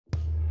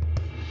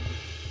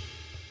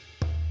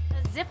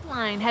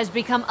Zipline has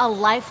become a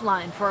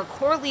lifeline for a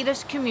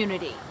Corralitos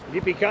community.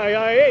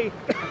 Yippee-ki-yay!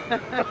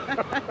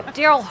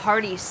 Darrell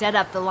Hardy set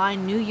up the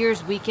line New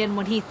Year's weekend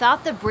when he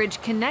thought the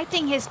bridge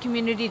connecting his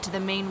community to the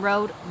main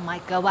road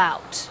might go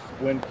out.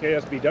 When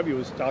KSBW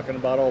was talking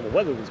about all the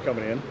weather that's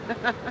coming in,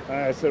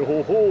 I said,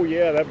 oh,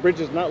 yeah, that bridge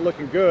is not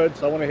looking good.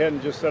 So I went ahead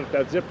and just set up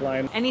that zip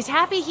line. And he's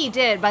happy he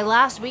did. By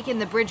last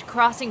weekend, the bridge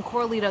crossing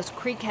Corralitos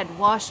Creek had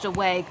washed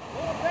away,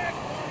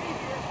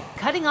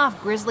 cutting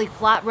off Grizzly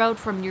Flat Road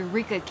from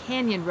Eureka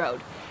Canyon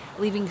Road,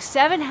 leaving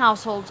 7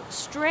 households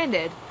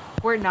stranded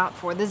were it not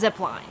for the zip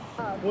line.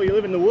 Well, you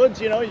live in the woods,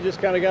 you know, you just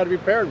kind of got to be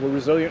prepared. We're a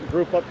resilient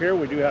group up here.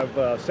 We do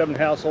have 7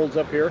 households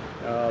up here.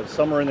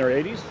 Some are in their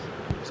 80s,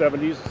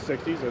 70s,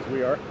 60s, as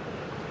we are.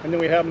 And then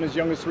we have them as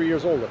young as 3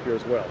 years old up here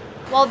as well.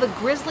 While the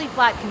Grizzly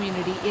Flat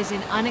community is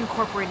in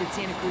unincorporated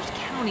Santa Cruz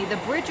County, the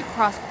bridge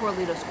across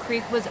Corralitos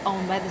Creek was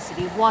owned by the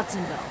city of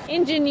Watsonville.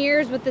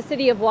 Engineers with the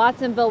city of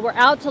Watsonville were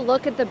out to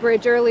look at the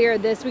bridge earlier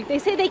this week. They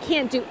say they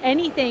can't do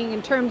anything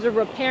in terms of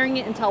repairing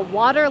it until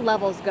water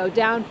levels go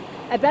down.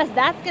 At best,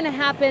 that's going to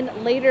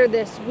happen later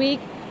this week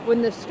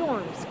when the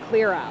storms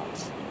clear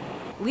out.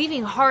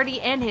 Leaving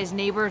Hardy and his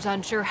neighbors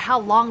unsure how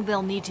long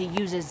they'll need to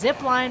use a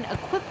zip line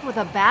equipped with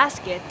a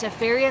basket to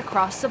ferry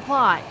across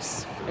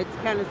supplies. It's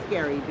kind of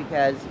scary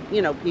because,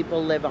 you know,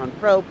 people live on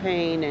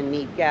propane and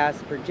need gas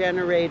for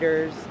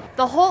generators.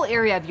 The whole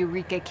area of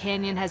Eureka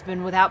Canyon has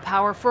been without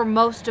power for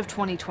most of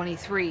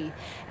 2023.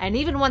 And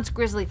even once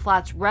Grizzly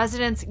Flats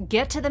residents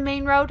get to the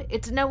main road,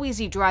 it's no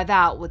easy drive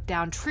out with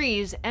downed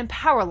trees and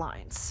power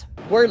lines.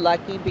 We're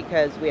lucky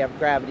because we have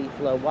gravity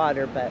flow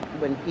water, but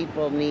when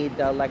people need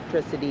the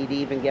electricity to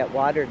even get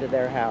water to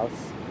their house,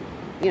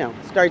 you know,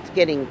 starts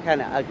getting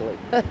kind of ugly.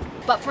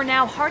 But for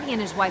now, Hardy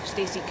and his wife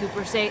Stacy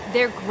Cooper say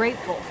they're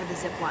grateful for the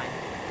zip line.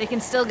 They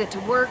can still get to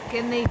work,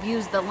 and they've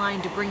used the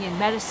line to bring in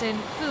medicine,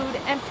 food,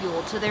 and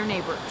fuel to their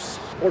neighbors.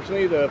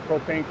 Fortunately, the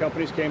propane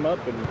companies came up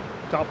and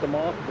topped them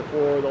off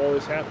before all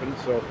this happened.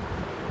 So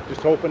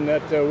just hoping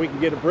that we can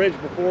get a bridge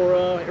before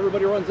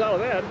everybody runs out of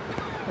that.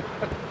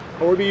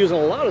 Or we'll be using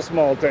a lot of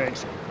small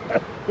tanks,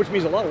 which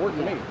means a lot of work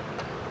to me.